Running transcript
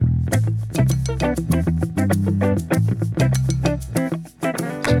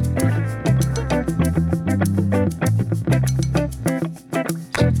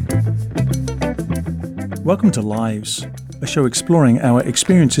Welcome to Lives, a show exploring our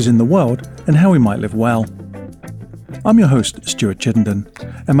experiences in the world and how we might live well. I'm your host, Stuart Chittenden,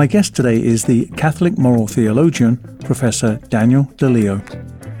 and my guest today is the Catholic moral theologian, Professor Daniel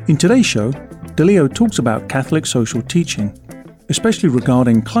DiLeo. In today's show, DiLeo talks about Catholic social teaching, especially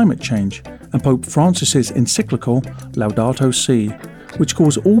regarding climate change and Pope Francis's encyclical Laudato Si, which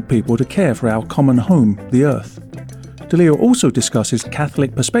calls all people to care for our common home, the earth. DiLeo also discusses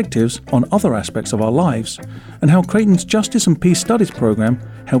Catholic perspectives on other aspects of our lives and how Creighton's Justice and Peace Studies program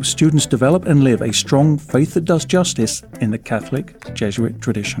helps students develop and live a strong faith that does justice in the Catholic Jesuit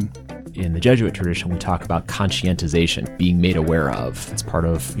tradition. In the Jesuit tradition, we talk about conscientization, being made aware of. It's part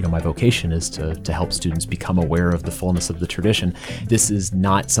of, my vocation is to help students become aware of the fullness of the tradition. This is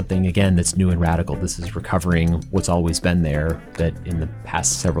not something, again, that's new and radical. This is recovering what's always been there that in the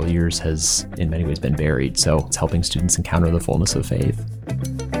past several years has in many ways been buried. So it's helping students encounter the fullness of faith.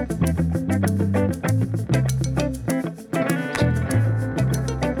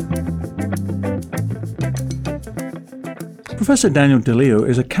 Professor Daniel DiLeo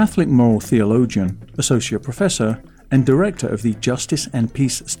is a Catholic moral theologian, associate professor, and director of the Justice and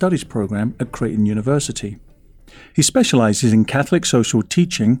Peace Studies program at Creighton University. He specializes in Catholic social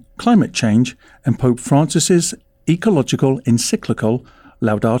teaching, climate change, and Pope Francis's ecological encyclical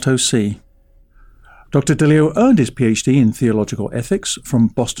Laudato Si. Dr. DiLeo earned his PhD in theological ethics from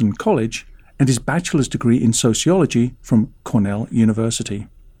Boston College and his bachelor's degree in sociology from Cornell University.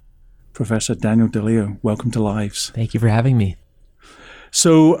 Professor Daniel DiLeo, welcome to Lives. Thank you for having me.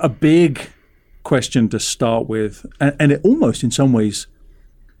 So a big question to start with, and it almost in some ways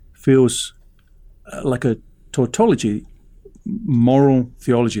feels like a tautology, moral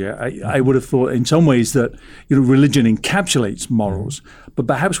theology. I would have thought in some ways that religion encapsulates morals, but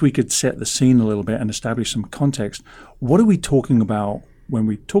perhaps we could set the scene a little bit and establish some context. What are we talking about when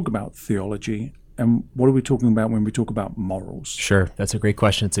we talk about theology? And what are we talking about when we talk about morals? Sure. That's a great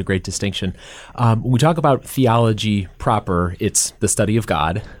question. It's a great distinction. When we talk about theology proper, it's the study of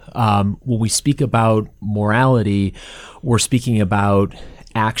God. When we speak about morality, we're speaking about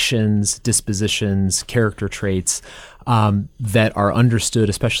actions, dispositions, character traits that are understood,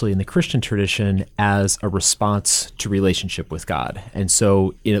 especially in the Christian tradition, as a response to relationship with God. And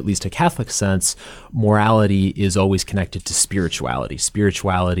so, in at least a Catholic sense, morality is always connected to spirituality.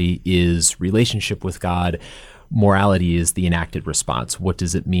 Spirituality is relationship with God. Morality is the enacted response. What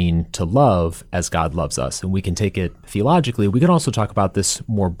does it mean to love as God loves us? And we can take it theologically. We can also talk about this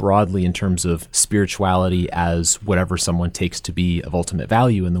more broadly in terms of spirituality as whatever someone takes to be of ultimate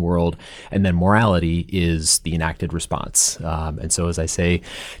value in the world. And then morality is the enacted response. And so as I say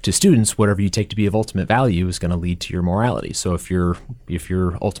to students, whatever you take to be of ultimate value is going to lead to your morality. So if your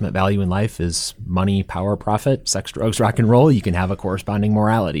ultimate value in life is money, power, profit, sex, drugs, rock and roll, you can have a corresponding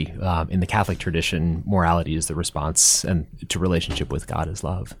morality. In the Catholic tradition, morality is the response and to relationship with God is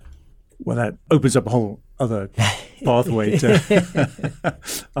love. Well, that opens up a whole other pathway to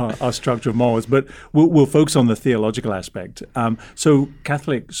our structure of morals, but we'll focus on the theological aspect. So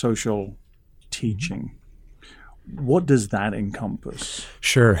Catholic social teaching, what does that encompass?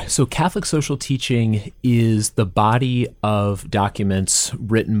 Sure. So Catholic social teaching is the body of documents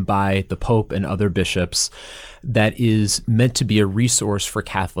written by the Pope and other bishops that is meant to be a resource for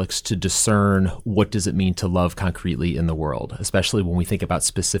Catholics to discern what does it mean to love concretely in the world, especially when we think about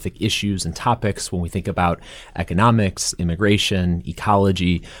specific issues and topics, when we think about economics, immigration,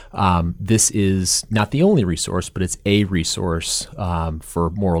 ecology. This is not the only resource, but it's a resource for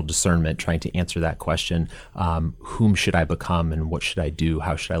moral discernment, trying to answer that question, whom should I become and what should I do?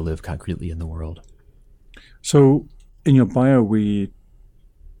 How should I live concretely in the world? So in your bio, we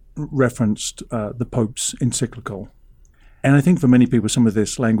referenced the Pope's encyclical. And I think for many people, some of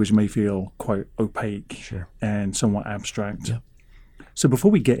this language may feel quite opaque and somewhat abstract. Yeah. So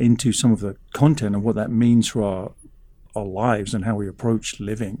before we get into some of the content and what that means for our lives and how we approach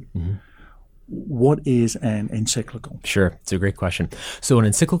living, what is an encyclical? Sure. It's a great question. So an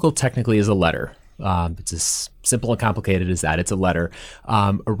encyclical technically is a letter. It's as simple and complicated as that. It's a letter.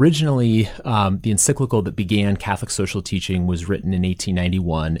 Originally, the encyclical that began Catholic social teaching was written in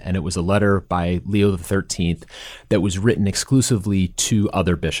 1891, and it was a letter by Leo XIII that was written exclusively to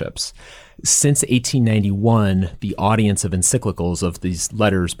other bishops. Since 1891, the audience of encyclicals, of these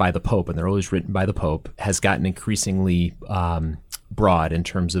letters by the Pope, and they're always written by the Pope, has gotten increasingly broad in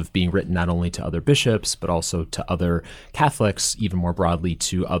terms of being written not only to other bishops, but also to other Catholics, even more broadly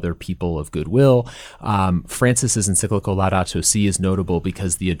to other people of goodwill. Francis's encyclical Laudato Si is notable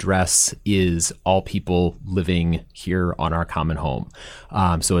because the address is all people living here on our common home.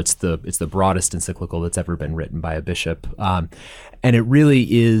 So it's the broadest encyclical that's ever been written by a bishop. And it really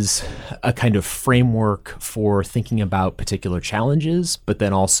is a kind of framework for thinking about particular challenges, but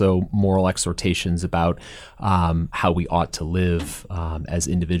then also moral exhortations about how we ought to live as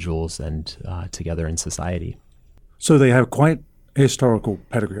individuals and together in society. So they have quite historical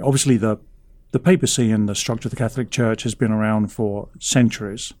pedigree. Obviously, the papacy and the structure of the Catholic Church has been around for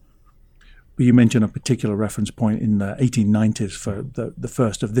centuries. But you mentioned a particular reference point in the 1890s for the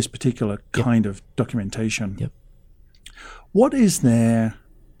first of this particular kind of documentation. Yep. What is their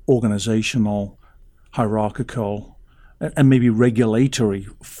organizational, hierarchical, and maybe regulatory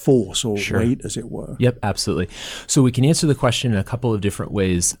force or weight, as it were? Yep, absolutely. So we can answer the question in a couple of different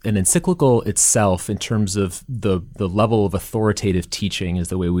ways. An encyclical itself, in terms of the level of authoritative teaching, is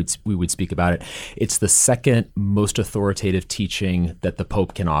the way we would speak about it. It's the second most authoritative teaching that the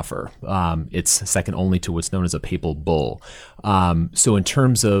Pope can offer. It's second only to what's known as a papal bull. So in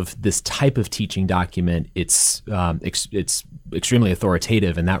terms of this type of teaching document, it's extremely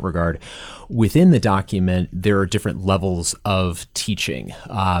authoritative in that regard. Within the document, there are different levels of teaching.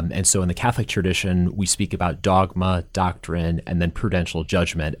 And so in the Catholic tradition, we speak about dogma, doctrine, and then prudential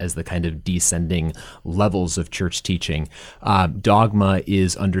judgment as the kind of descending levels of church teaching. Dogma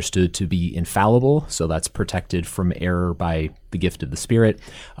is understood to be infallible, so that's protected from error by the gift of the Spirit.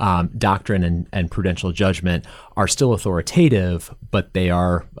 Doctrine and prudential judgment are still authoritative, but they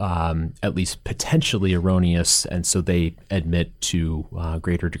are at least potentially erroneous, and so they admit to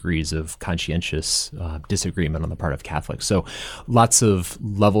greater degrees of conscientious disagreement on the part of Catholics. So lots of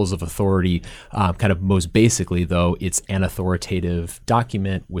levels of authority. Kind of most basically, though, it's an authoritative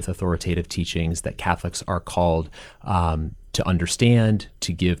document with authoritative teachings that Catholics are called to understand,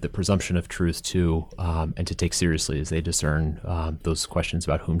 to give the presumption of truth to, and to take seriously as they discern those questions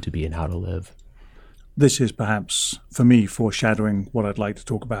about whom to be and how to live. This is perhaps, for me, foreshadowing what I'd like to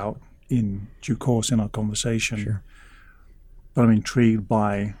talk about in due course in our conversation. Sure. But I'm intrigued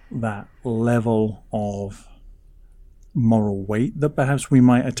by that level of moral weight that perhaps we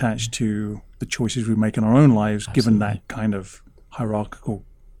might attach to the choices we make in our own lives, Absolutely. Given that kind of hierarchical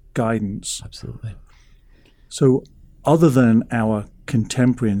guidance. Absolutely. So other than our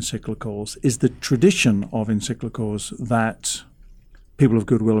contemporary encyclicals, is the tradition of encyclicals that people of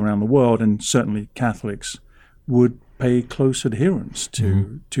goodwill around the world, and certainly Catholics, would pay close adherence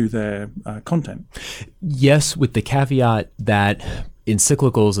to their content? Yes, with the caveat that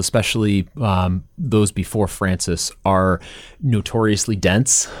encyclicals, especially those before Francis, are notoriously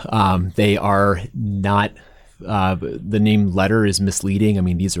dense. They are not... the name letter is misleading. I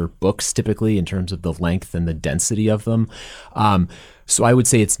mean, these are books typically in terms of the length and the density of them. So I would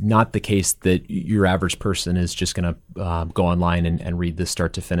say it's not the case that your average person is just going to go online and read this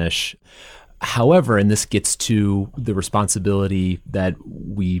start to finish. However, and this gets to the responsibility that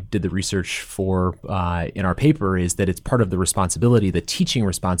we did the research for in our paper, is that it's part of the responsibility, the teaching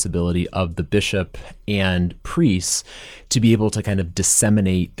responsibility of the bishop and priests to be able to kind of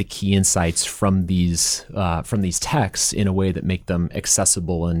disseminate the key insights from these texts in a way that make them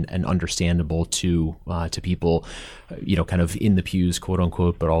accessible and understandable to people, kind of in the pews, quote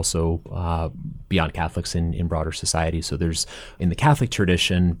unquote, but also beyond Catholics in broader society. So there's, in the Catholic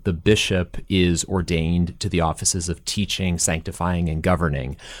tradition, the bishop is ordained to the offices of teaching, sanctifying, and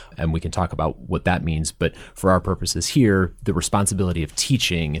governing. And we can talk about what that means. But for our purposes here, the responsibility of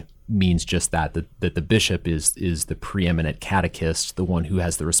teaching means just that the bishop is the preeminent catechist, the one who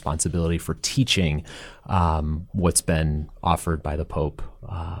has the responsibility for teaching what's been offered by the Pope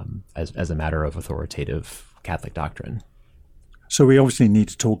as a matter of authoritative Catholic doctrine. So we obviously need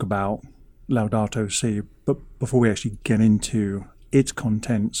to talk about Laudato Si, but before we actually get into its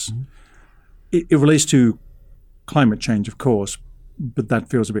contents, it relates to climate change, of course, but that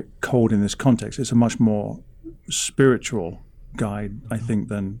feels a bit cold in this context. It's a much more spiritual guide, I think,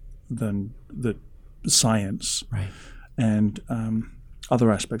 than the science, right, and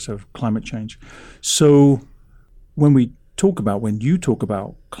other aspects of climate change. So when you talk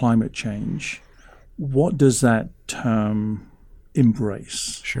about climate change, what does that term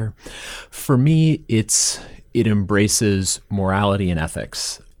embrace? Sure. For me, it embraces morality and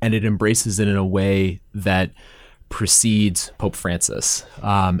ethics, and it embraces it in a way that precedes Pope Francis.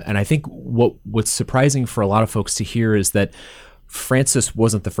 And I think what's surprising for a lot of folks to hear is that Francis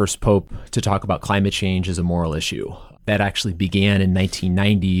wasn't the first pope to talk about climate change as a moral issue. That actually began in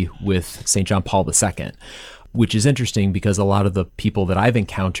 1990 with St. John Paul II. which is interesting because a lot of the people that I've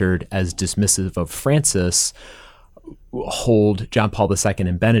encountered as dismissive of Francis hold John Paul II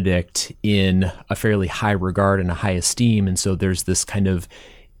and Benedict in a fairly high regard and a high esteem. And so there's this kind of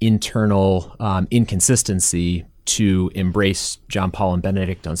internal inconsistency to embrace John Paul and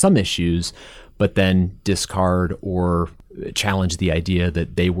Benedict on some issues, but then discard or challenge the idea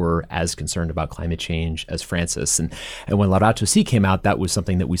that they were as concerned about climate change as Francis. And when Laudato Si came out, that was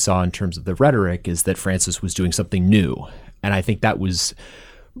something that we saw in terms of the rhetoric, is that Francis was doing something new. And I think that was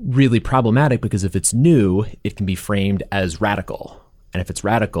really problematic because if it's new, it can be framed as radical. And if it's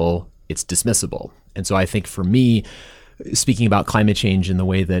radical, it's dismissible. And so I think for me, speaking about climate change in the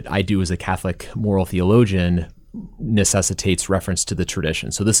way that I do as a Catholic moral theologian necessitates reference to the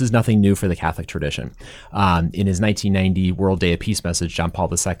tradition. So this is nothing new for the Catholic tradition. In his 1990 World Day of Peace message, John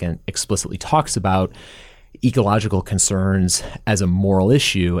Paul II explicitly talks about ecological concerns as a moral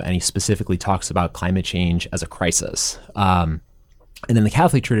issue, and he specifically talks about climate change as a crisis. And in the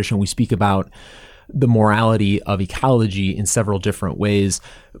Catholic tradition, we speak about the morality of ecology in several different ways.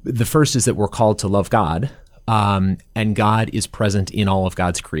 The first is that we're called to love God. And God is present in all of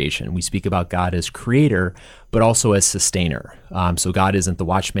God's creation. We speak about God as creator, but also as sustainer. So God isn't the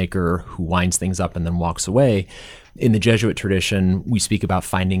watchmaker who winds things up and then walks away. In the Jesuit tradition, we speak about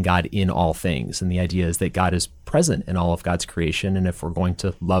finding God in all things. And the idea is that God is present in all of God's creation. And if we're going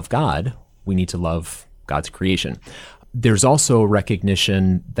to love God, we need to love God's creation. There's also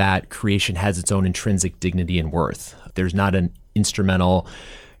recognition that creation has its own intrinsic dignity and worth. There's not an instrumental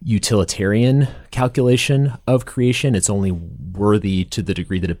utilitarian calculation of creation. It's only worthy to the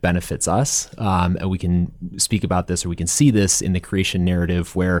degree that it benefits us. And we can speak about this, or we can see this in the creation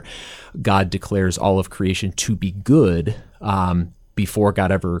narrative where God declares all of creation to be good before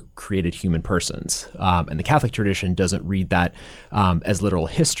God ever created human persons. And the Catholic tradition doesn't read that as literal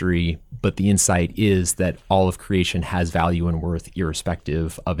history, but the insight is that all of creation has value and worth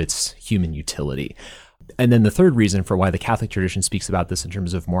irrespective of its human utility. And then the third reason for why the Catholic tradition speaks about this in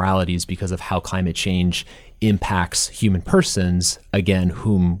terms of morality is because of how climate change impacts human persons, again,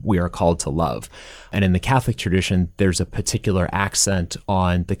 whom we are called to love. And in the Catholic tradition, there's a particular accent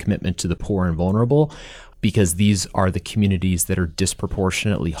on the commitment to the poor and vulnerable, because these are the communities that are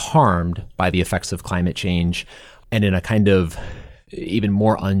disproportionately harmed by the effects of climate change. And in a kind of even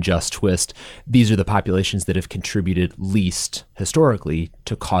more unjust twist, these are the populations that have contributed least historically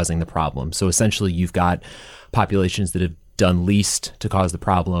to causing the problem. So essentially, you've got populations that have done least to cause the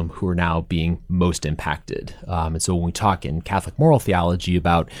problem who are now being most impacted. And so when we talk in Catholic moral theology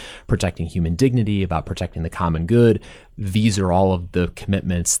about protecting human dignity, about protecting the common good, these are all of the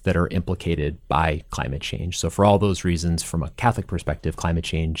commitments that are implicated by climate change. So for all those reasons, from a Catholic perspective, climate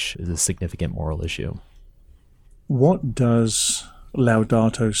change is a significant moral issue. What does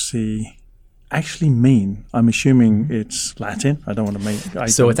Laudato Si actually mean? I'm assuming it's Latin. I don't want to make.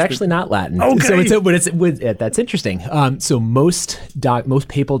 So it's actually not Latin. Okay. So that's interesting. So most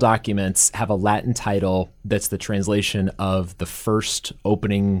papal documents have a Latin title that's the translation of the first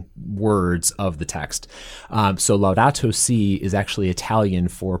opening words of the text. So Laudato Si is actually Italian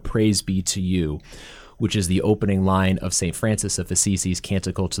for "Praise be to you," which is the opening line of St. Francis of Assisi's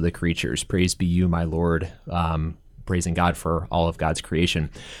Canticle to the Creatures. Praise be you, my Lord, praising God for all of God's creation.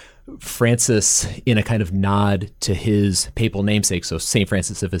 Francis, in a kind of nod to his papal namesake, so St.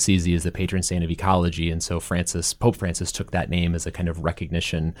 Francis of Assisi is the patron saint of ecology, and so Pope Francis took that name as a kind of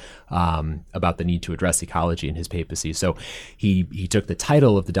recognition about the need to address ecology in his papacy. So he took the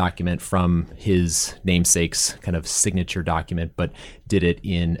title of the document from his namesake's kind of signature document, but did it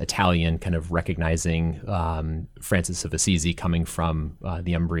in Italian, kind of recognizing Francis of Assisi coming from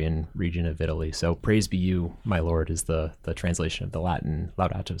the Umbrian region of Italy. So praise be you, my Lord, is the translation of the Latin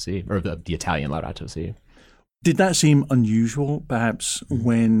Laudato Si, or the Italian Laudato Si. Did that seem unusual, perhaps,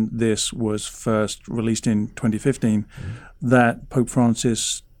 when this was first released in 2015, that Pope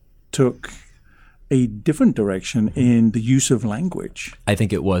Francis took a different direction in the use of language? I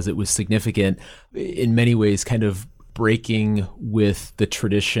think it was. It was significant in many ways, kind of breaking with the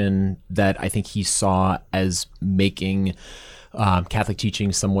tradition that I think he saw as making Catholic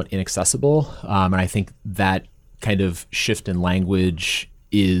teaching somewhat inaccessible. And I think that kind of shift in language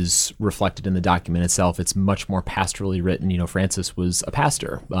is reflected in the document itself. It's much more pastorally written. You know, Francis was a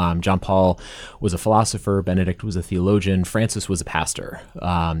pastor. John Paul was a philosopher. Benedict was a theologian. Francis was a pastor.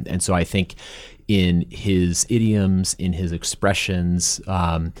 And so I think in his idioms, in his expressions,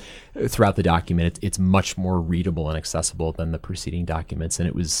 throughout the document, it's much more readable and accessible than the preceding documents. And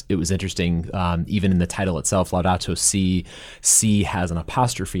it was interesting, even in the title itself, Laudato Si, Si has an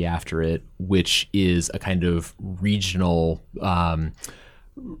apostrophe after it, which is a kind of regional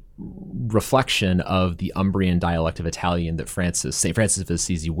reflection of the Umbrian dialect of Italian that St. Francis of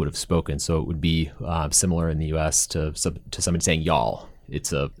Assisi would have spoken. So it would be similar in the U.S. to somebody saying y'all.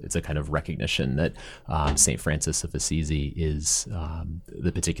 It's a kind of recognition that St. Francis of Assisi is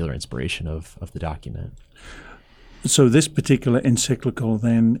the particular inspiration of the document. So this particular encyclical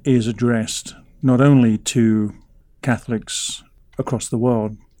then is addressed not only to Catholics across the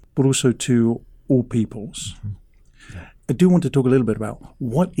world, but also to all peoples. Mm-hmm. Yeah. I do want to talk a little bit about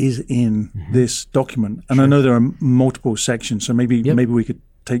what is in this document. And I know there are multiple sections, so maybe we could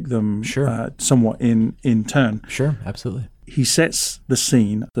take them somewhat in turn. Sure, absolutely. He sets the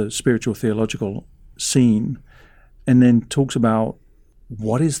scene, the spiritual theological scene, and then talks about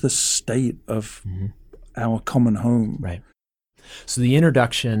what is the state of our common home. Right. So the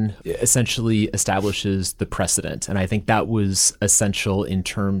introduction essentially establishes the precedent. And I think that was essential in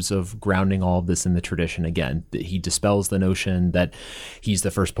terms of grounding all of this in the tradition. Again, he dispels the notion that he's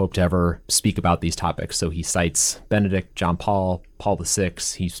the first pope to ever speak about these topics. So he cites Benedict, John Paul, Paul VI,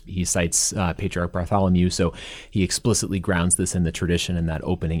 he cites Patriarch Bartholomew. So he explicitly grounds this in the tradition in that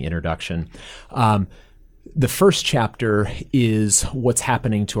opening introduction. The first chapter is what's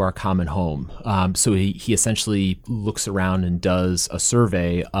happening to our common home. So he essentially looks around and does a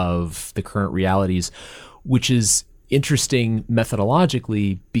survey of the current realities, which is interesting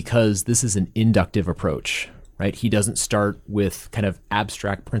methodologically because this is an inductive approach, right? He doesn't start with kind of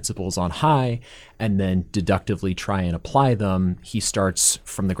abstract principles on high and then deductively try and apply them. He starts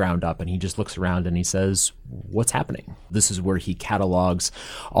from the ground up and he just looks around and he says, what's happening? This is where he catalogs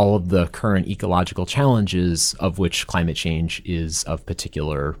all of the current ecological challenges of which climate change is of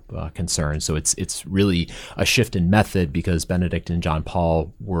particular concern. So it's really a shift in method because Benedict and John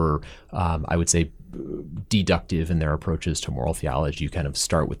Paul were, I would say, deductive in their approaches to moral theology. You kind of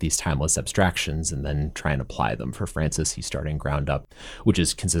start with these timeless abstractions and then try and apply them. For Francis, he's starting ground up, which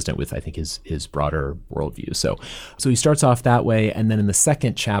is consistent with, I think, his broader worldview. So he starts off that way, and then in the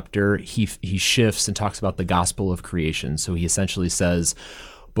second chapter, he shifts and talks about the gospel of creation. So he essentially says,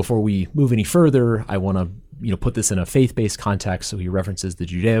 before we move any further, I want to put this in a faith-based context. So he references the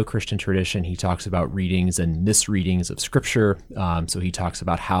Judeo-Christian tradition. He talks about readings and misreadings of Scripture. So he talks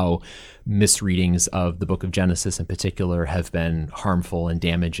about how misreadings of the book of Genesis in particular have been harmful and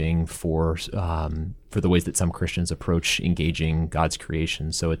damaging for the ways that some Christians approach engaging God's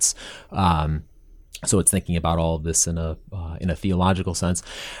creation. So it's thinking about all of this in a theological sense.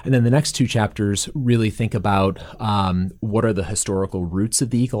 And then the next two chapters really think about what are the historical roots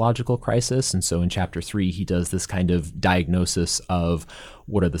of the ecological crisis. And so in chapter 3, he does this kind of diagnosis of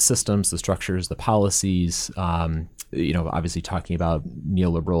what are the systems, the structures, the policies, obviously talking about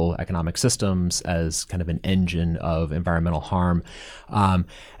neoliberal economic systems as kind of an engine of environmental harm.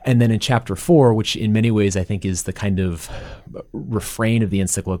 And then in chapter 4, which in many ways I think is the kind of refrain of the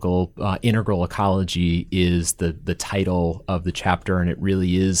encyclical, Integral Ecology is the title of the chapter, and it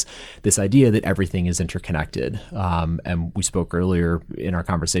really is this idea that everything is interconnected. And we spoke earlier in our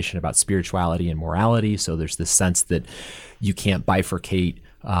conversation about spirituality and morality, so there's this sense that you can't bifurcate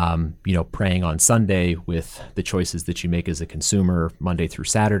praying on Sunday with the choices that you make as a consumer Monday through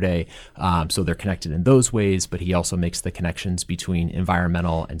Saturday. So they're connected in those ways, but he also makes the connections between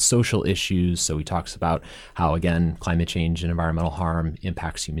environmental and social issues. So he talks about how, again, climate change and environmental harm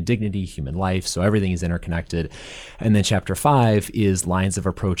impacts human dignity, human life. So everything is interconnected. And then chapter 5 is lines of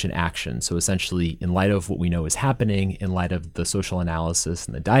approach and action. So essentially, in light of what we know is happening, in light of the social analysis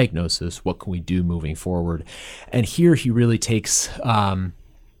and the diagnosis, what can we do moving forward? And here he really takes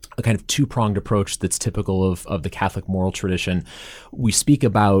a kind of two-pronged approach that's typical of the Catholic moral tradition. We speak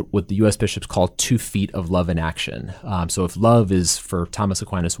about what the U.S. bishops call 2 feet of love in action. So if love is, for Thomas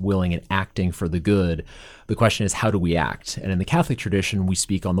Aquinas, willing and acting for the good, the question is, how do we act? And in the Catholic tradition, we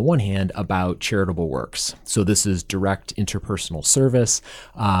speak on the one hand about charitable works. So this is direct interpersonal service.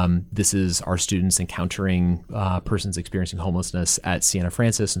 This is our students encountering persons experiencing homelessness at Siena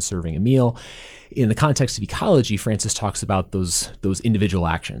Francis and serving a meal. In the context of ecology, Francis talks about those individual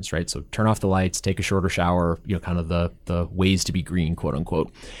actions, right? So turn off the lights, take a shorter shower, kind of the ways to be green, quote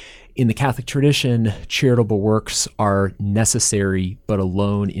unquote. In the Catholic tradition, charitable works are necessary but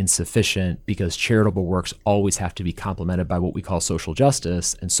alone insufficient because charitable works always have to be complemented by what we call social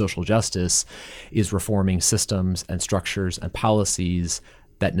justice. And social justice is reforming systems and structures and policies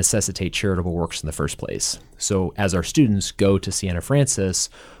that necessitate charitable works in the first place. So as our students go to Siena Francis,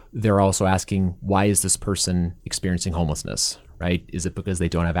 they're also asking, why is this person experiencing homelessness? right? Is it because they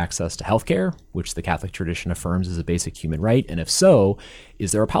don't have access to healthcare, which the Catholic tradition affirms is a basic human right? And if so,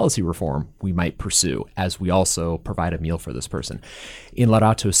 is there a policy reform we might pursue as we also provide a meal for this person? In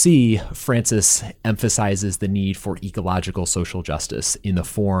Laudato Si, Francis emphasizes the need for ecological social justice in the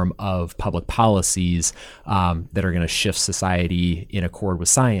form of public policies that are going to shift society in accord with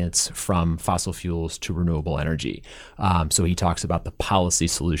science from fossil fuels to renewable energy. So he talks about the policy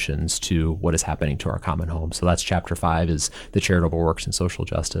solutions to what is happening to our common home. So that's chapter 5 is the charitable works and social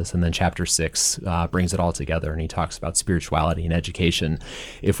justice. And then chapter 6 brings it all together, and he talks about spirituality and education.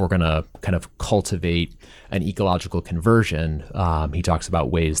 If we're going to kind of cultivate an ecological conversion, he talks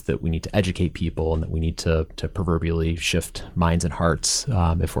about ways that we need to educate people and that we need to proverbially shift minds and hearts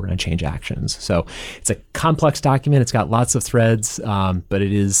if we're going to change actions. So it's a complex document. It's got lots of threads, but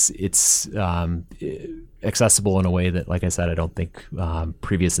it's accessible in a way that, like I said, I don't think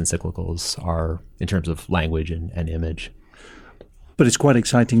previous encyclicals are in terms of language and image. But it's quite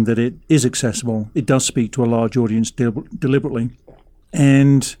exciting that it is accessible. It does speak to a large audience deliberately,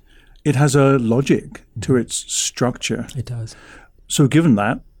 and it has a logic to its structure. It does. So given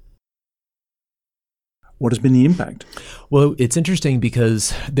that, what has been the impact? Well, it's interesting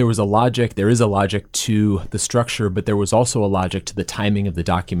because there is a logic to the structure, but there was also a logic to the timing of the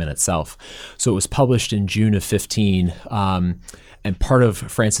document itself. So it was published in June of 15, and part of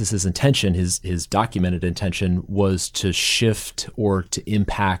Francis's intention, his documented intention, was to shift or to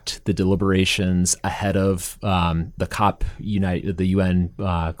impact the deliberations ahead of the UN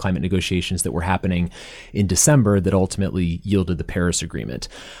climate negotiations that were happening in December that ultimately yielded the Paris Agreement.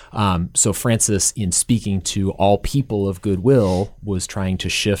 So Francis, in speaking to all people of goodwill, was trying to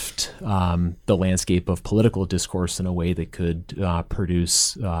shift the landscape of political discourse in a way that could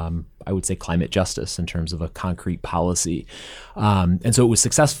produce I would say climate justice in terms of a concrete policy. And so it was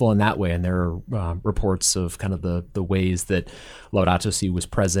successful in that way. And there are reports of kind of the ways that Laudato Si was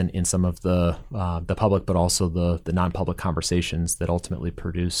present in some of the public, but also the non-public conversations that ultimately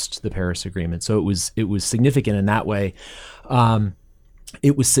produced the Paris Agreement. So it was significant in that way.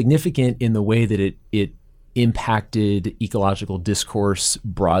 It was significant in the way that it impacted ecological discourse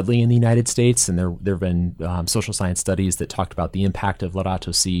broadly in the United States. And there have been social science studies that talked about the impact of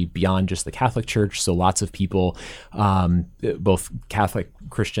Laudato Si beyond just the Catholic Church. So lots of people, both Catholic,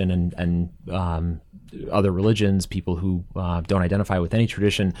 Christian, and other religions, people who don't identify with any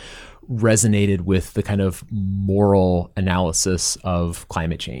tradition, resonated with the kind of moral analysis of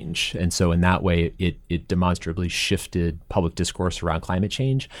climate change. And so in that way, it demonstrably shifted public discourse around climate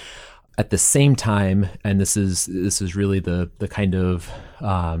change. At the same time, and this is really the kind of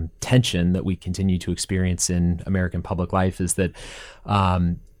tension that we continue to experience in American public life, is that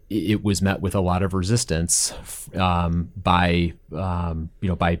it was met with a lot of resistance by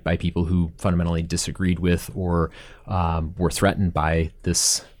people who fundamentally disagreed with or were threatened by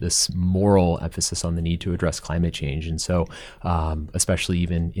this moral emphasis on the need to address climate change. And so, especially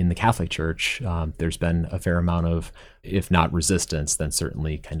even in the Catholic Church, there's been a fair amount of, if not resistance, then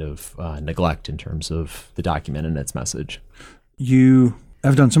certainly kind of neglect in terms of the document and its message. You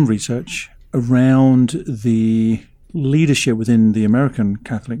have done some research around the leadership within the American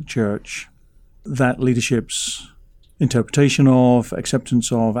Catholic Church, that leadership's interpretation of,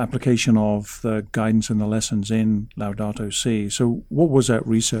 acceptance of, application of the guidance and the lessons in Laudato Si. So what was that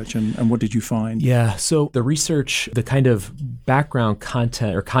research and what did you find? Yeah, so the research, the kind of background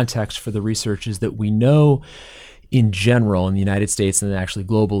content or context for the research is that we know in general, in the United States and actually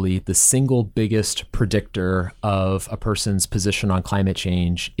globally, the single biggest predictor of a person's position on climate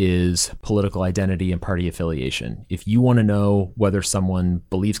change is political identity and party affiliation. If you want to know whether someone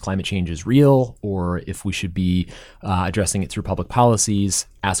believes climate change is real or if we should be addressing it through public policies,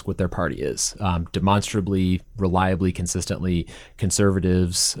 ask what their party is. Demonstrably, reliably, consistently,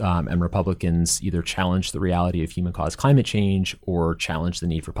 conservatives and Republicans either challenge the reality of human-caused climate change or challenge the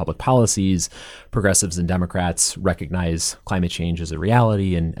need for public policies. Progressives and Democrats recognize climate change as a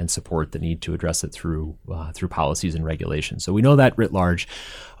reality and support the need to address it through policies and regulations. So we know that writ large.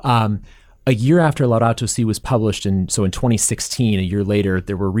 A year after Laudato Si was published, so in 2016, a year later,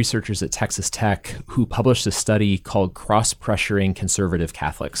 there were researchers at Texas Tech who published a study called Cross-Pressuring Conservative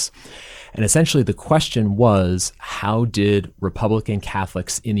Catholics. And essentially the question was, how did Republican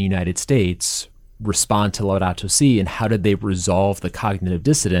Catholics in the United States respond to Laudato Si, and how did they resolve the cognitive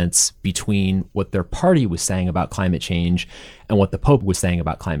dissonance between what their party was saying about climate change and what the Pope was saying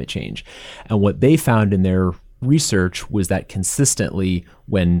about climate change? And what they found in their research was that consistently,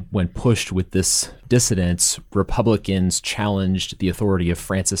 when pushed with this dissidence, Republicans challenged the authority of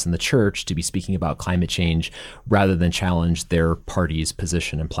Francis and the church to be speaking about climate change rather than challenge their party's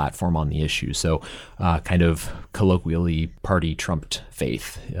position and platform on the issue. So kind of colloquially, party trumped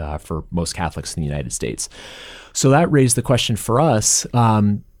faith for most Catholics in the United States. So that raised the question for us,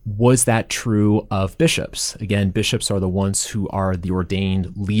 was that true of bishops? Again, bishops are the ones who are the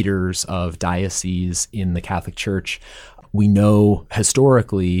ordained leaders of dioceses in the Catholic Church. We know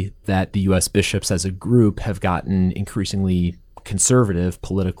historically that the U.S. bishops as a group have gotten increasingly conservative,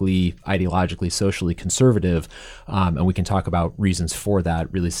 politically, ideologically, socially conservative, and we can talk about reasons for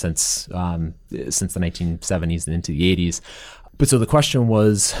that really since the 1970s and into the 80s. But so the question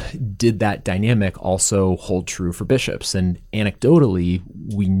was, did that dynamic also hold true for bishops? And anecdotally,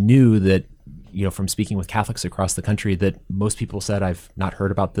 we knew that, from speaking with Catholics across the country, that most people said, I've not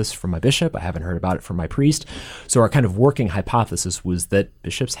heard about this from my bishop. I haven't heard about it from my priest. So our kind of working hypothesis was that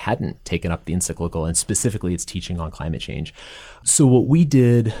bishops hadn't taken up the encyclical and specifically its teaching on climate change. So what we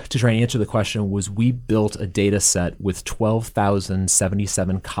did to try and answer the question was we built a data set with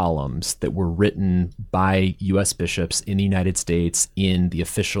 12,077 columns that were written by U.S. bishops in the United States in the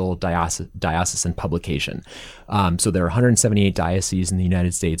official diocesan publication. So there are 178 dioceses in the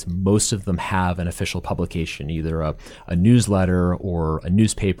United States. Most of them have an official publication, either a newsletter or a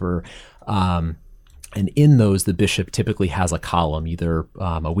newspaper. And in those, the bishop typically has a column, either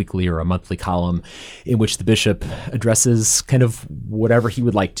a weekly or a monthly column, in which the bishop addresses kind of whatever he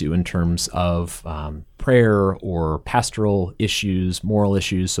would like to in terms of prayer or pastoral issues, moral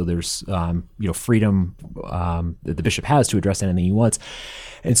issues. So there's freedom that the bishop has to address anything he wants.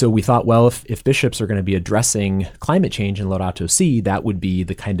 And so we thought, well, if bishops are going to be addressing climate change in Laudato Si, that would be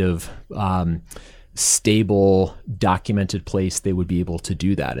the kind of stable, documented place they would be able to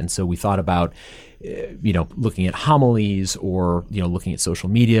do that. And so we thought about looking at homilies or, looking at social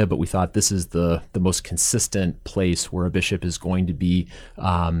media, but we thought this is the most consistent place where a bishop is going to be,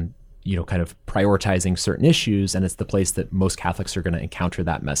 kind of prioritizing certain issues. And it's the place that most Catholics are going to encounter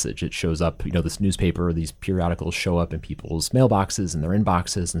that message. It shows up, this newspaper, these periodicals show up in people's mailboxes and their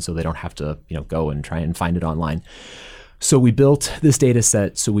inboxes. And so they don't have to, go and try and find it online. So we built this data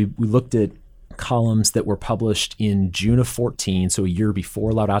set. So we looked at columns that were published in June of 14, so a year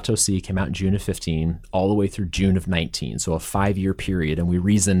before Laudato Si came out in June of 15, all the way through June of 19, so a 5-year period. And we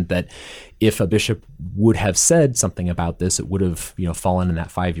reasoned that if a bishop would have said something about this, it would have, fallen in that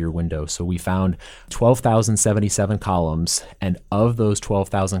 5-year window. So we found 12,077 columns, and of those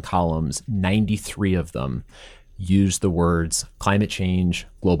 12,000 columns, 93 of them used the words climate change,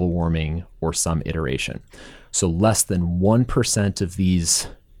 global warming, or some iteration. So less than 1% of these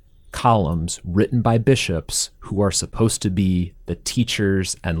columns written by bishops who are supposed to be the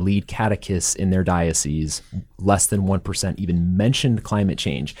teachers and lead catechists in their diocese, less than 1% even mentioned climate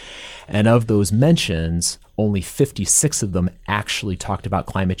change. And of those mentions, only 56 of them actually talked about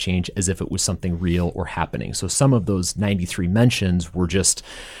climate change as if it was something real or happening. So some of those 93 mentions were just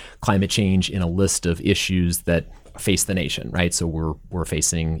climate change in a list of issues that face the nation, right? So we're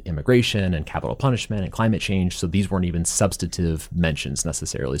facing immigration and capital punishment and climate change. So these weren't even substantive mentions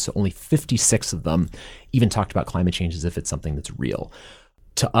necessarily. So only 56 of them even talked about climate change as if it's something that's real.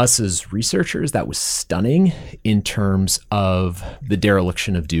 To us as researchers, that was stunning in terms of the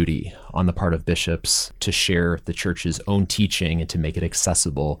dereliction of duty on the part of bishops to share the church's own teaching and to make it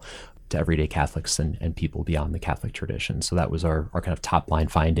accessible to everyday Catholics and people beyond the Catholic tradition. So that was our kind of top line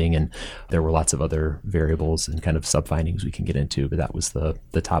finding. And there were lots of other variables and kind of sub findings we can get into, but that was the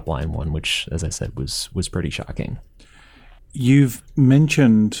top line one, which, as I said, was pretty shocking. You've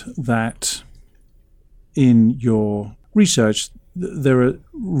mentioned that in your research, there are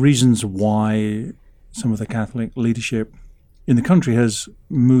reasons why some of the Catholic leadership in the country has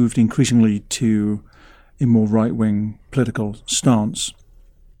moved increasingly to a more right-wing political stance.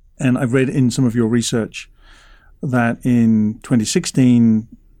 And I've read in some of your research that in 2016,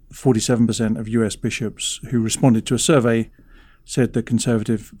 47% of US bishops who responded to a survey said the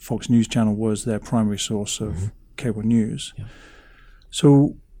conservative Fox News channel was their primary source of cable news. Yeah.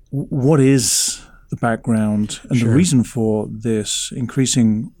 So what is the background and the reason for this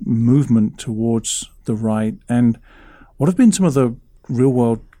increasing movement towards the right? And what have been some of the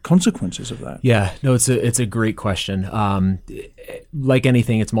real-world consequences of that? Yeah, no, it's a great question. Like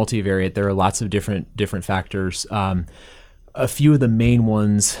anything, it's multivariate. There are lots of different factors. A few of the main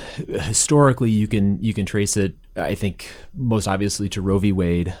ones, historically, you can trace it, I think, most obviously to Roe v.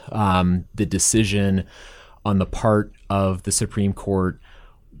 Wade. The decision on the part of the Supreme Court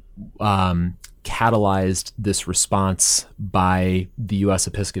catalyzed this response by the U.S.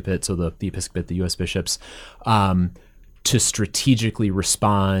 Episcopate, so the Episcopate, the U.S. bishops, to strategically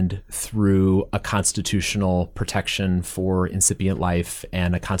respond through a constitutional protection for incipient life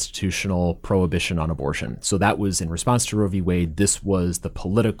and a constitutional prohibition on abortion. So that was in response to Roe v. Wade. This was the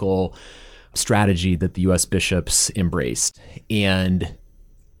political strategy that the U.S. bishops embraced. And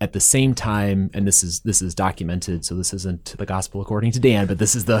at the same time, and this is documented, so this isn't the gospel according to Dan, but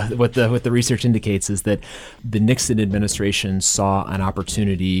this is what the research indicates, is that the Nixon administration saw an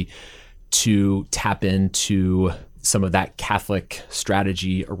opportunity to tap into some of that Catholic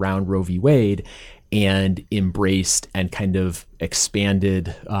strategy around Roe v. Wade and embraced and kind of expanded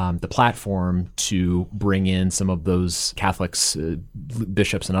the platform to bring in some of those Catholics,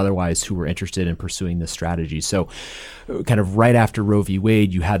 bishops and otherwise, who were interested in pursuing this strategy. So kind of right after Roe v.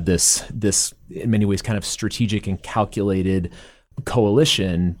 Wade, you had this in many ways kind of strategic and calculated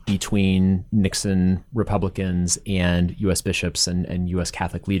coalition between Nixon Republicans and U.S. bishops and U.S.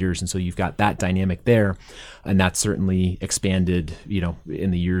 Catholic leaders. And so you've got that dynamic there. And that certainly expanded,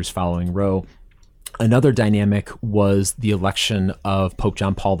 in the years following Roe. Another dynamic was the election of Pope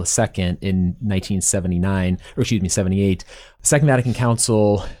John Paul II in 78. The Second Vatican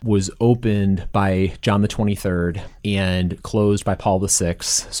Council was opened by John the 23rd and closed by Paul VI,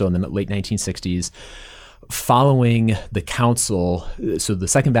 so in the late 1960s. Following the council, so the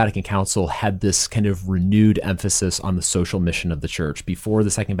Second Vatican Council had this kind of renewed emphasis on the social mission of the church. Before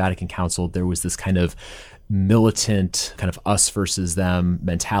the Second Vatican Council, there was this kind of militant, kind of us versus them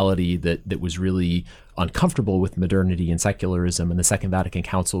mentality that was really uncomfortable with modernity and secularism. And the Second Vatican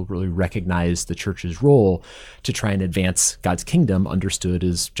Council really recognized the church's role to try and advance God's kingdom, understood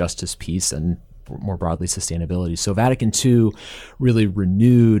as justice, peace, and more broadly sustainability. So Vatican II really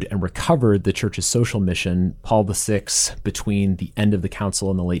renewed and recovered the church's social mission. Paul VI, between the end of the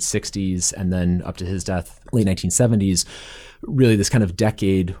council in the late 60s and then up to his death, late 1970s, really this kind of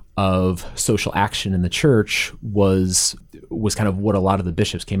decade of social action in the church was kind of what a lot of the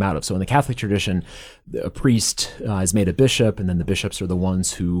bishops came out of. So in the Catholic tradition, a priest is made a bishop, and then the bishops are the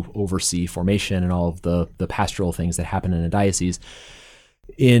ones who oversee formation and all of the pastoral things that happen in a diocese.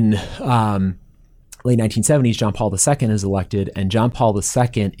 In late 1970s, John Paul II is elected, and John Paul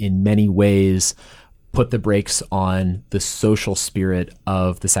II, in many ways, put the brakes on the social spirit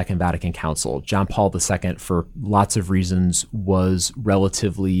of the Second Vatican Council. John Paul II, for lots of reasons, was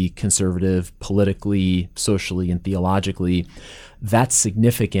relatively conservative politically, socially, and theologically. That's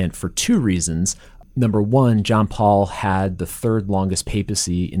significant for two reasons. Number one, John Paul had the third longest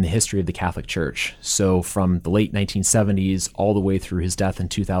papacy in the history of the Catholic Church. So from the late 1970s all the way through his death in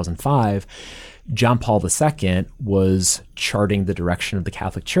 2005, John Paul II was charting the direction of the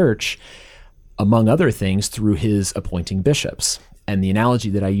Catholic Church, among other things, through his appointing bishops. And the analogy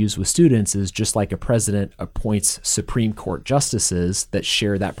that I use with students is just like a president appoints Supreme Court justices that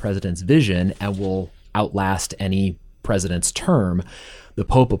share that president's vision and will outlast any president's term, the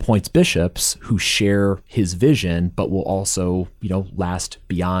Pope appoints bishops who share his vision, but will also, last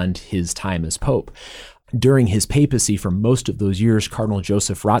beyond his time as Pope. During his papacy, for most of those years, Cardinal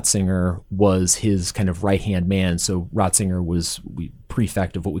Joseph Ratzinger was his kind of right-hand man. So Ratzinger was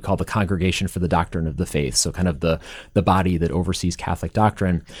prefect of what we call the Congregation for the Doctrine of the Faith, so kind of the body that oversees Catholic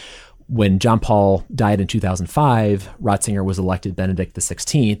doctrine. When John Paul died in 2005, Ratzinger was elected Benedict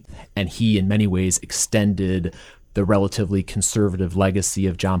XVI, and he in many ways extended the relatively conservative legacy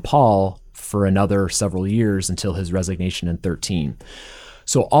of John Paul for another several years until his resignation in 2013.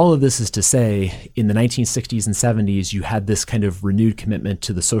 So all of this is to say, in the 1960s and 70s, you had this kind of renewed commitment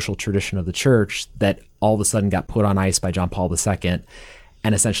to the social tradition of the church that all of a sudden got put on ice by John Paul II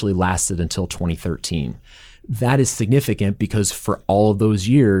and essentially lasted until 2013. That is significant because for all of those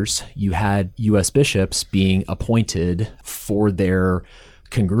years, you had U.S. bishops being appointed for their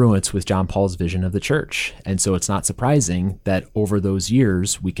congruence with John Paul's vision of the church. And so it's not surprising that over those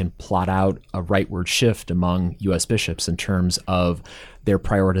years, we can plot out a rightward shift among U.S. bishops in terms of their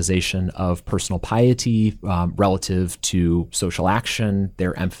prioritization of personal piety relative to social action,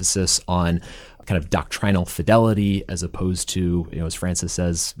 their emphasis on kind of doctrinal fidelity as opposed to, as Francis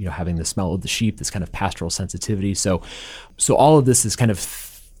says, having the smell of the sheep, this kind of pastoral sensitivity. So all of this is kind of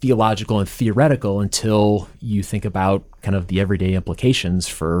theological and theoretical until you think about kind of the everyday implications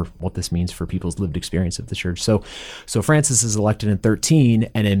for what this means for people's lived experience of the church. So Francis is elected in 2013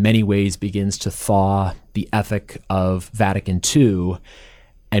 and in many ways begins to thaw the ethic of Vatican II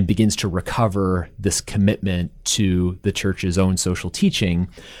and begins to recover this commitment to the church's own social teaching.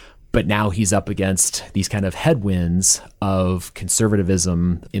 But now he's up against these kind of headwinds of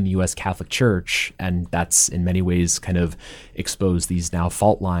conservatism in the U.S. Catholic Church, and that's in many ways kind of exposed these now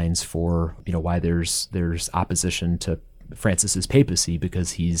fault lines for why there's opposition to Francis's papacy,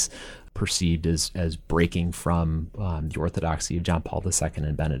 because he's perceived as breaking from the orthodoxy of John Paul II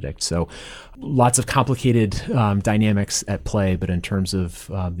and Benedict. So lots of complicated dynamics at play, but in terms of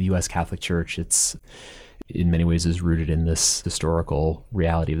the U.S. Catholic Church, it's in many ways is rooted in this historical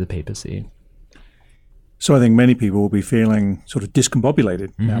reality of the papacy. So I think many people will be feeling sort of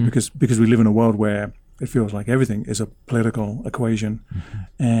discombobulated now because we live in a world where it feels like everything is a political equation,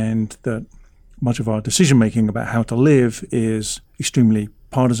 and that much of our decision-making about how to live is extremely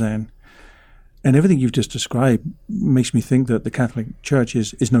partisan. And everything you've just described makes me think that the Catholic Church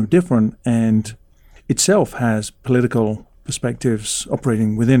is no different, and itself has political perspectives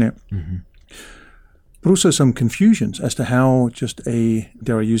operating within it. But also some confusions as to how just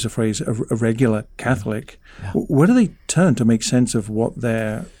dare I use a phrase, a regular Catholic, where do they turn to make sense of what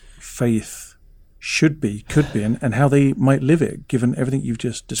their faith should be, could be, and how they might live it, given everything you've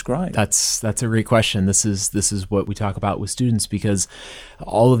just described? That's a great question. This is what we talk about with students, because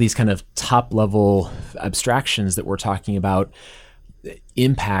all of these kind of top level abstractions that we're talking about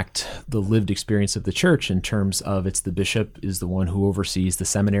impact the lived experience of the church in terms of it's the bishop is the one who oversees the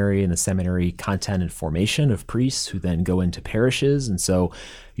seminary and the seminary content and formation of priests who then go into parishes. And so,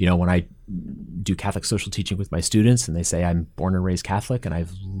 when I do Catholic social teaching with my students and they say I'm born and raised Catholic and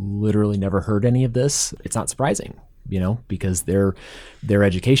I've literally never heard any of this, it's not surprising, because their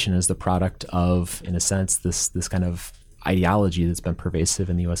education is the product of, in a sense, this kind of ideology that's been pervasive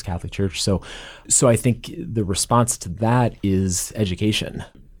in the U.S. Catholic Church. So I think the response to that is education.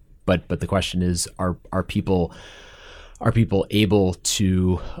 But the question is, are people able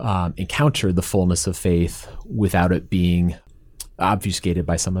to encounter the fullness of faith without it being obfuscated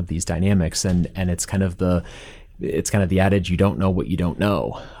by some of these dynamics? And it's kind of the adage, you don't know what you don't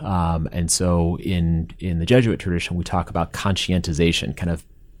know. And so in the Jesuit tradition, we talk about conscientization, kind of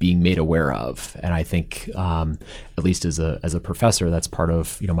being made aware of. And I think, at least as a professor, that's part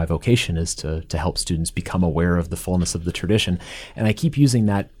of my vocation, is to help students become aware of the fullness of the tradition. And I keep using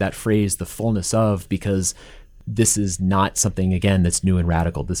that phrase, the fullness of, because this is not something, again, that's new and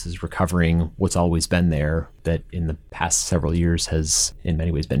radical. This is recovering what's always been there, that in the past several years has in many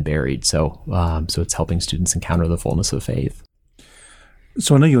ways been buried. So it's helping students encounter the fullness of faith.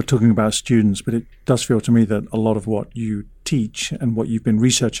 So I know you're talking about students, but it does feel to me that a lot of what you teach and what you've been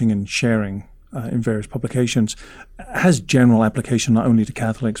researching and sharing in various publications has general application not only to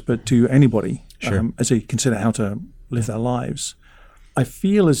Catholics, but to anybody as they consider how to live their lives. I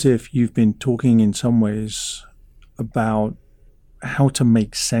feel as if you've been talking in some ways about how to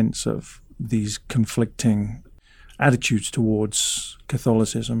make sense of these conflicting attitudes towards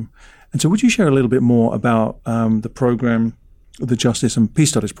Catholicism. And so would you share a little bit more about the program, the Justice and Peace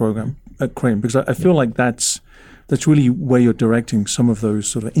Studies program at Creighton? Because I feel like that's really where you're directing some of those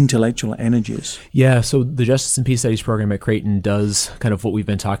sort of intellectual energies. Yeah, so the Justice and Peace Studies program at Creighton does kind of what we've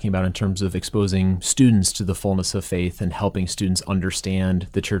been talking about in terms of exposing students to the fullness of faith and helping students understand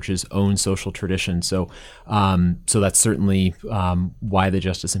the church's own social tradition. So that's certainly why the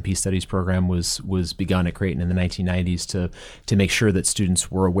Justice and Peace Studies program was begun at Creighton in the 1990s to make sure that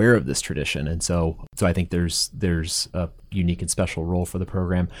students were aware of this tradition. And so I think there's a unique and special role for the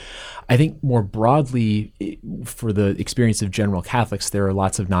program. I think more broadly, for the experience of general Catholics, there are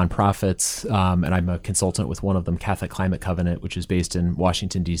lots of nonprofits, and I'm a consultant with one of them, Catholic Climate Covenant, which is based in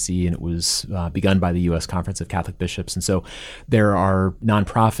Washington, D.C., and it was begun by the U.S. Conference of Catholic Bishops. And so there are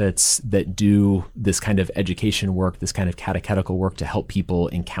nonprofits that do this kind of education work, this kind of catechetical work to help people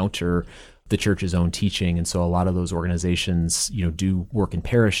encounter the church's own teaching. And so a lot of those organizations, do work in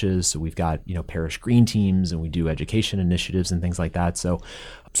parishes. So we've got, parish green teams, and we do education initiatives and things like that. So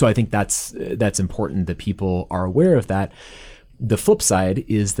I think that's important that people are aware of that. The flip side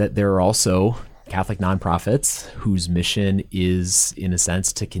is that there are also Catholic nonprofits whose mission is, in a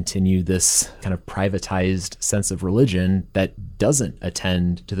sense, to continue this kind of privatized sense of religion that doesn't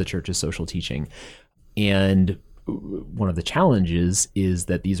attend to the church's social teaching. And one of the challenges is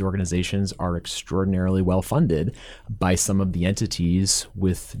that these organizations are extraordinarily well funded by some of the entities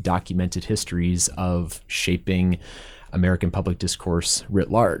with documented histories of shaping American public discourse writ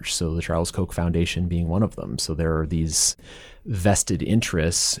large. So the Charles Koch Foundation being one of them. So there are these vested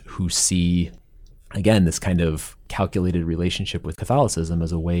interests who see, again, this kind of calculated relationship with Catholicism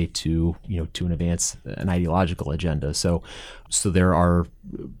as a way to advance an ideological agenda. So there are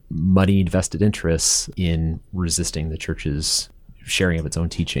moneyed vested interests in resisting the church's sharing of its own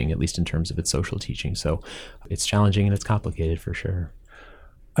teaching, at least in terms of its social teaching. So it's challenging and it's complicated for sure.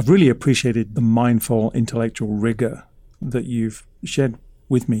 I've really appreciated the mindful intellectual rigor that you've shared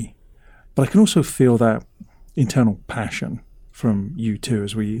with me. But I can also feel that internal passion from you too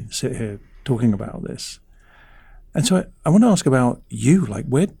as we sit here talking about this. And so I want to ask about you, like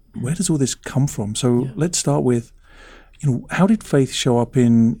where does all this come from? So let's start with, how did faith show up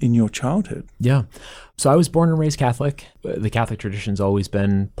in your childhood? Yeah. So I was born and raised Catholic. The Catholic tradition's always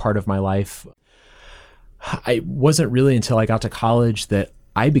been part of my life. It wasn't really until I got to college that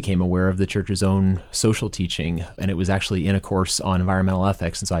I became aware of the church's own social teaching, and it was actually in a course on environmental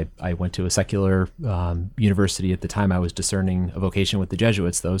ethics. And so I went to a secular university at the time. I was discerning a vocation with the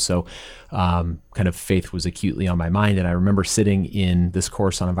Jesuits, though, so kind of faith was acutely on my mind. And I remember sitting in this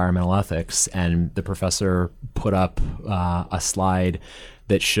course on environmental ethics, and the professor put up a slide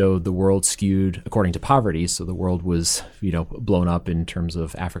that showed the world skewed according to poverty. So the world was, blown up in terms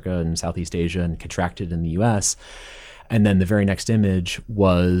of Africa and Southeast Asia and contracted in the US. And then the very next image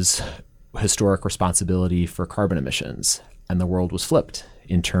was historic responsibility for carbon emissions. And the world was flipped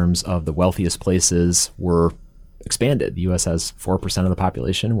in terms of the wealthiest places were expanded. The US has 4% of the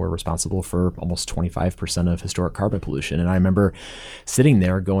population. We're responsible for almost 25% of historic carbon pollution. And I remember sitting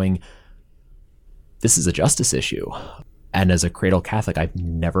there going, this is a justice issue. And as a cradle Catholic, I've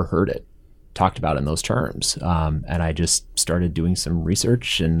never heard it talked about in those terms. And I just started doing some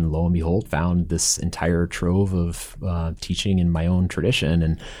research, and lo and behold, found this entire trove of teaching in my own tradition.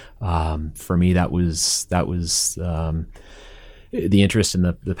 And for me, that was the interest and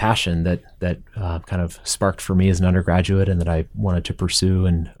the passion that kind of sparked for me as an undergraduate, and that I wanted to pursue,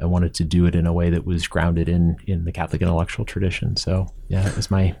 and I wanted to do it in a way that was grounded in the Catholic intellectual tradition. So yeah, that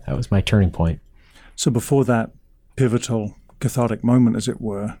was my turning point. So before that pivotal cathartic moment, as it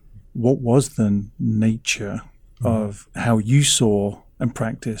were, what was the nature of how you saw and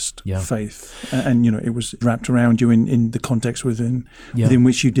practiced faith? And, it was wrapped around you in the context within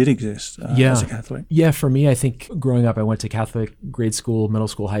which you did exist as a Catholic. Yeah, for me, I think growing up, I went to Catholic grade school, middle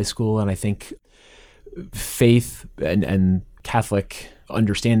school, high school, and I think faith and Catholic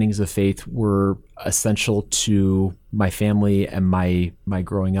understandings of faith were essential to my family and my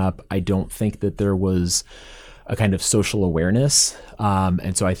growing up. I don't think that there was a kind of social awareness.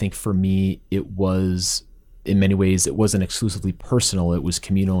 And so I think for me, it was, in many ways, it wasn't exclusively personal. It was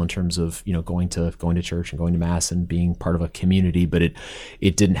communal in terms of, going to church and going to mass and being part of a community, but it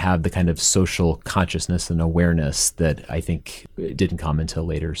didn't have the kind of social consciousness and awareness that I think it didn't come until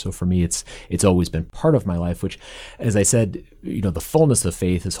later. So for me, it's always been part of my life, which, as I said, the fullness of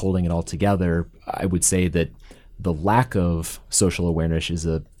faith is holding it all together. I would say that the lack of social awareness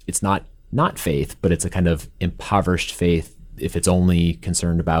it's not faith, but it's a kind of impoverished faith if it's only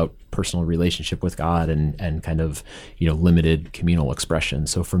concerned about personal relationship with God and kind of, limited communal expression.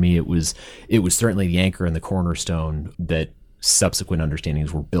 So for me, it was certainly the anchor and the cornerstone that subsequent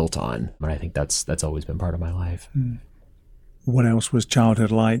understandings were built on. And I think that's always been part of my life. What else was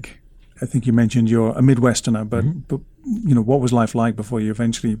childhood like? I think you mentioned you're a Midwesterner, but what was life like before you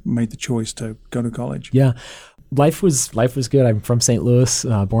eventually made the choice to go to college? Yeah. Life was good. I'm from St. Louis,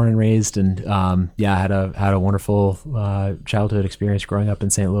 born and raised, and I had a wonderful childhood experience growing up in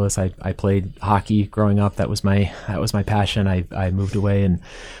St. Louis. I played hockey growing up. That was my passion. I moved away and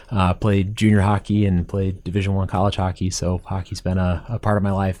played junior hockey and played Division I college hockey. So hockey's been a part of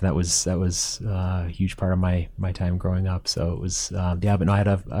my life, and that was a huge part of my time growing up. So it was but no, I had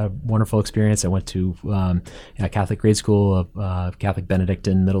a wonderful experience. I went to a Catholic grade school, a Catholic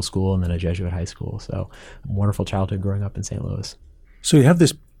Benedictine middle school, and then a Jesuit high school. So wonderful childhood growing up in St. Louis. So you have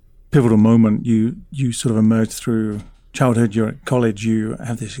this pivotal moment. You sort of emerge through childhood. You're at college. You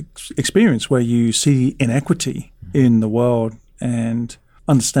have this experience where you see inequity in the world and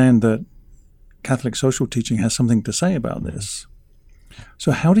understand that Catholic social teaching has something to say about this.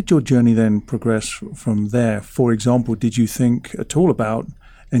 So how did your journey then progress from there? For example, did you think at all about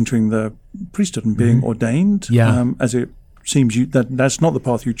entering the priesthood and being ordained? As it seems that's not the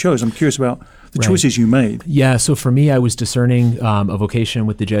path you chose. I'm curious about the choices you made. Yeah, so for me, I was discerning a vocation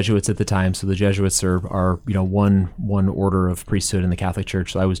with the Jesuits at the time. So the Jesuits are one order of priesthood in the Catholic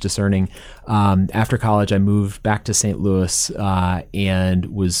Church. So I was discerning. After college, I moved back to St. Louis and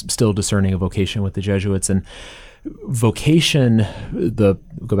was still discerning a vocation with the Jesuits. And vocation,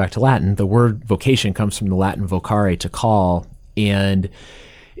 go back to Latin, the word vocation comes from the Latin vocare, to call. And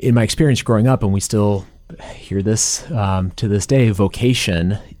in my experience growing up, and we still hear this to this day,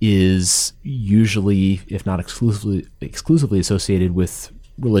 vocation is usually, if not exclusively associated with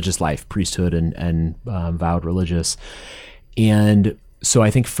religious life, priesthood and vowed religious. And so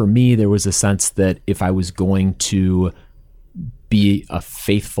I think for me, there was a sense that if I was going to be a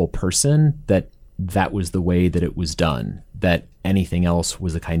faithful person, that was the way that it was done, that anything else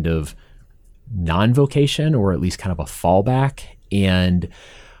was a kind of non-vocation, or at least kind of a fallback. And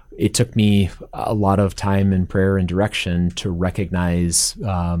it took me a lot of time and prayer and direction to recognize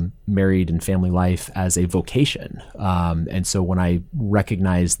married and family life as a vocation. And so when I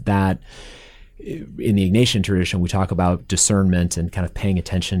recognized that, in the Ignatian tradition, we talk about discernment and kind of paying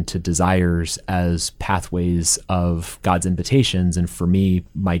attention to desires as pathways of God's invitations. And for me,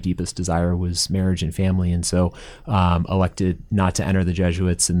 my deepest desire was marriage and family. And so elected not to enter the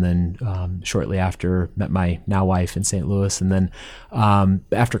Jesuits. And then shortly after, met my now wife in St. Louis. And then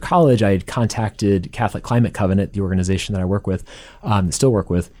after college, I had contacted Catholic Climate Covenant, the organization that I work with, still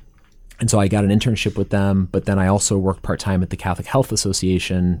work with. And so I got an internship with them, but then I also worked part-time at the Catholic Health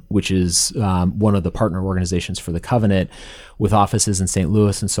Association, which is one of the partner organizations for the Covenant, with offices in St.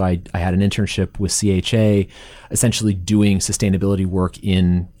 Louis. And so I had an internship with CHA, essentially doing sustainability work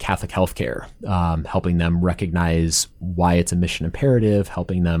in Catholic healthcare, helping them recognize why it's a mission imperative,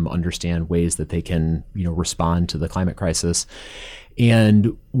 helping them understand ways that they can, respond to the climate crisis.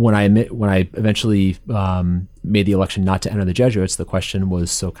 And when I eventually made the election not to enter the Jesuits, the question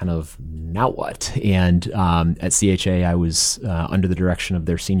was, so kind of now what? And at CHA, I was under the direction of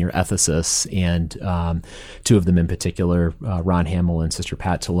their senior ethicists, and two of them in particular, Ron Hamill and Sister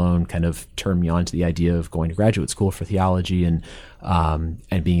Pat Talone, kind of turned me on to the idea of going to graduate school for theology and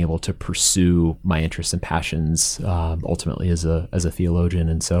being able to pursue my interests and passions ultimately as a theologian.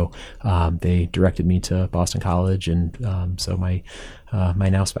 And so they directed me to Boston College, and so my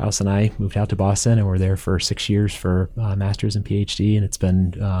now spouse and I moved out to Boston, and we're there for 6 years for master's and PhD, and it's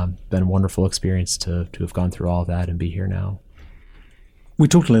been a wonderful experience to have gone through all of that and be here now. We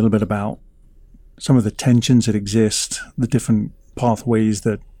talked a little bit about some of the tensions that exist, the different pathways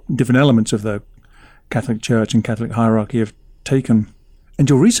that different elements of the Catholic Church and Catholic hierarchy have taken. And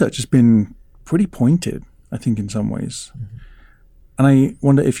your research has been pretty pointed, I think, in some ways. Mm-hmm. And I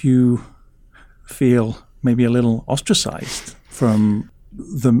wonder if you feel maybe a little ostracized from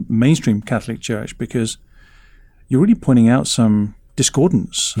the mainstream Catholic Church, because you're really pointing out some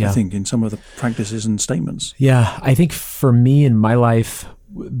discordance, I think, in some of the practices and statements. Yeah, I think for me in my life,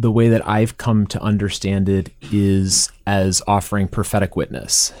 the way that I've come to understand it is as offering prophetic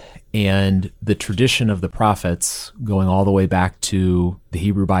witness. And the tradition of the prophets, going all the way back to the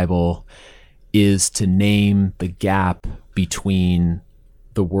Hebrew Bible, is to name the gap between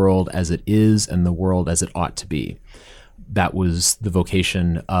the world as it is and the world as it ought to be. That was the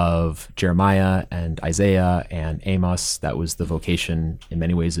vocation of Jeremiah and Isaiah and Amos. That was the vocation in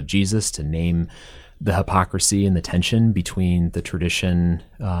many ways of Jesus, to name the hypocrisy and the tension between the tradition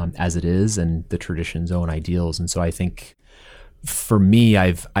as it is and the tradition's own ideals. And so I think for me,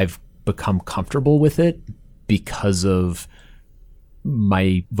 I've become comfortable with it because of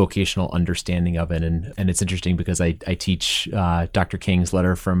my vocational understanding of it. And it's interesting because I teach Dr. King's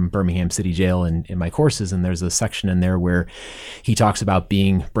letter from Birmingham City Jail in my courses, and there's a section in there where he talks about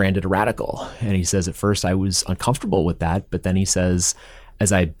being branded a radical. And he says, at first I was uncomfortable with that, but then he says,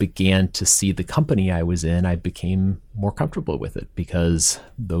 as I began to see the company I was in, I became more comfortable with it, because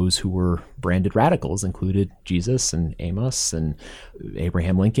those who were branded radicals included Jesus and Amos and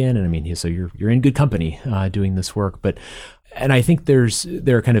Abraham Lincoln. And I mean, so you're in good company doing this work. And I think there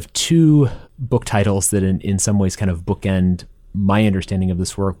are kind of two book titles that in some ways kind of bookend my understanding of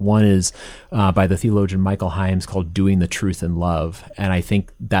this work. One is by the theologian Michael Himes, called Doing the Truth in Love. And I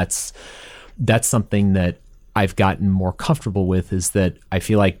think that's something that I've gotten more comfortable with, is that I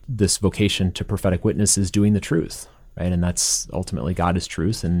feel like this vocation to prophetic witness is doing the truth, right? And that's ultimately God is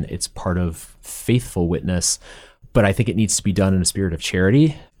truth, and it's part of faithful witness. But I think it needs to be done in a spirit of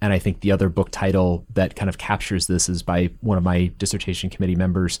charity. And I think the other book title that kind of captures this is by one of my dissertation committee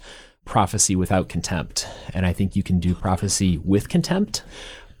members, Prophecy Without Contempt. And I think you can do prophecy with contempt,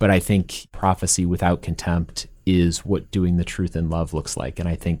 but I think prophecy without contempt is what doing the truth in love looks like. And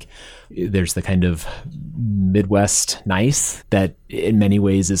I think there's the kind of Midwest nice that in many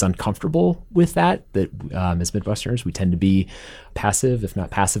ways is uncomfortable with that as Midwesterners, we tend to be passive, if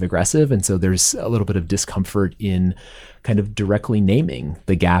not passive aggressive. And so there's a little bit of discomfort in kind of directly naming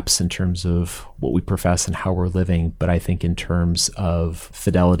the gaps in terms of what we profess and how we're living. But I think in terms of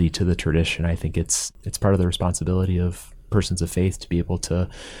fidelity to the tradition, I think it's part of the responsibility of persons of faith to be able to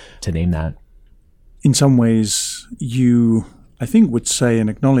name that. In some ways, you, I think, would say and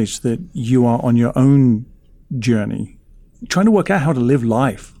acknowledge that you are on your own journey, trying to work out how to live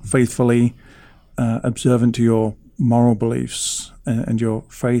life faithfully, observant to your moral beliefs and your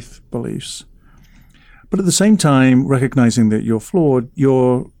faith beliefs. But at the same time, recognizing that you're flawed,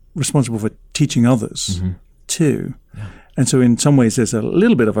 you're responsible for teaching others too. Yeah. And so in some ways, there's a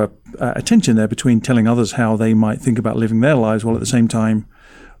little bit of a tension there between telling others how they might think about living their lives while at the same time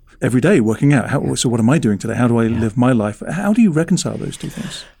every day working out, so what am I doing today? How do I live my life? How do you reconcile those two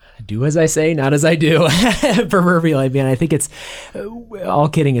things? Do as I say, not as I do, proverbially. Man, I think it's, all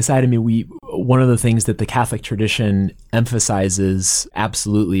kidding aside, one of the things that the Catholic tradition emphasizes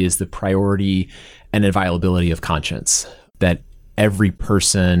absolutely is the priority and inviolability of conscience, that every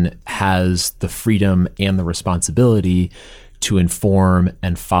person has the freedom and the responsibility to inform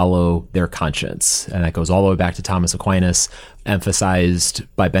and follow their conscience. And that goes all the way back to Thomas Aquinas, emphasized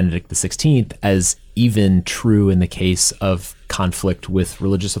by Benedict XVI as even true in the case of conflict with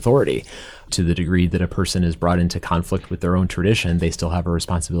religious authority. To the degree that a person is brought into conflict with their own tradition, they still have a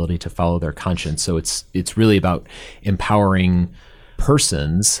responsibility to follow their conscience. So it's really about empowering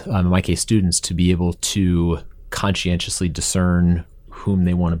persons, in my case students, to be able to conscientiously discern whom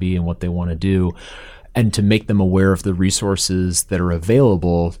they want to be and what they want to do, and to make them aware of the resources that are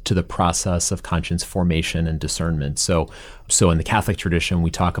available to the process of conscience formation and discernment. So in the Catholic tradition,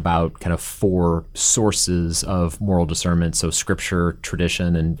 we talk about kind of 4 sources of moral discernment. So scripture,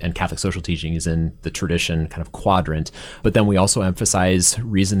 tradition, and Catholic social teaching is in the tradition kind of quadrant. But then we also emphasize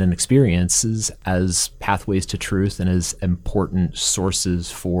reason and experiences as pathways to truth and as important sources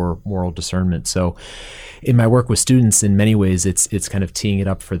for moral discernment. So in my work with students, in many ways, it's kind of teeing it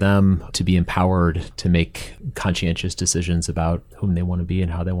up for them to be empowered to make conscientious decisions about whom they want to be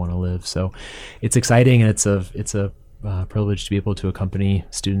and how they want to live. So it's exciting, and it's a privilege to be able to accompany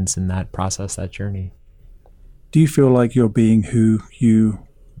students in that process, that journey. Do you feel like you're being who you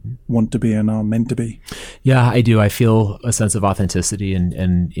want to be and are meant to be? Yeah, I do. I feel a sense of authenticity, and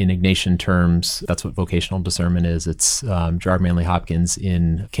in Ignatian terms, that's what vocational discernment is. It's Gerard Manley Hopkins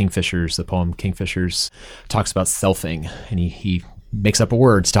in Kingfishers, the poem Kingfishers, talks about selfing, and he makes up a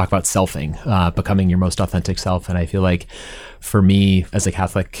word to talk about selfing, becoming your most authentic self. And I feel like for me, as a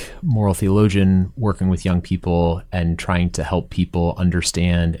Catholic moral theologian, working with young people and trying to help people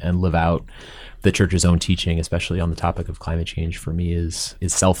understand and live out the Church's own teaching, especially on the topic of climate change, for me is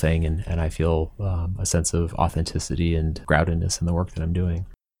selfing. And I feel a sense of authenticity and groundedness in the work that I'm doing.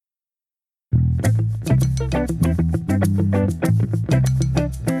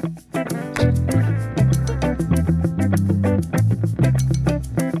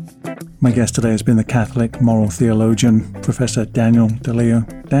 My guest today has been the Catholic moral theologian, Professor Daniel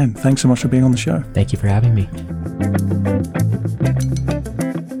DiLeo. Dan, thanks so much for being on the show. Thank you for having me.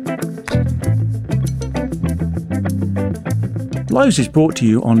 Lives is brought to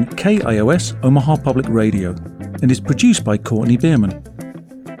you on KIOS Omaha Public Radio and is produced by Courtney Bierman.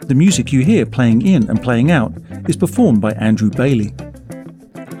 The music you hear playing in and playing out is performed by Andrew Bailey.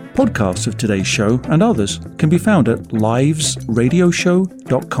 Podcasts of today's show and others can be found at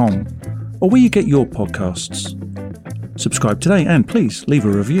livesradioshow.com or where you get your podcasts. Subscribe today and please leave a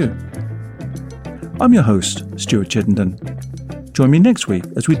review. I'm your host, Stuart Chittenden. Join me next week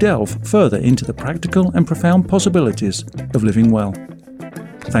as we delve further into the practical and profound possibilities of living well.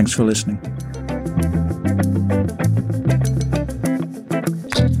 Thanks for listening.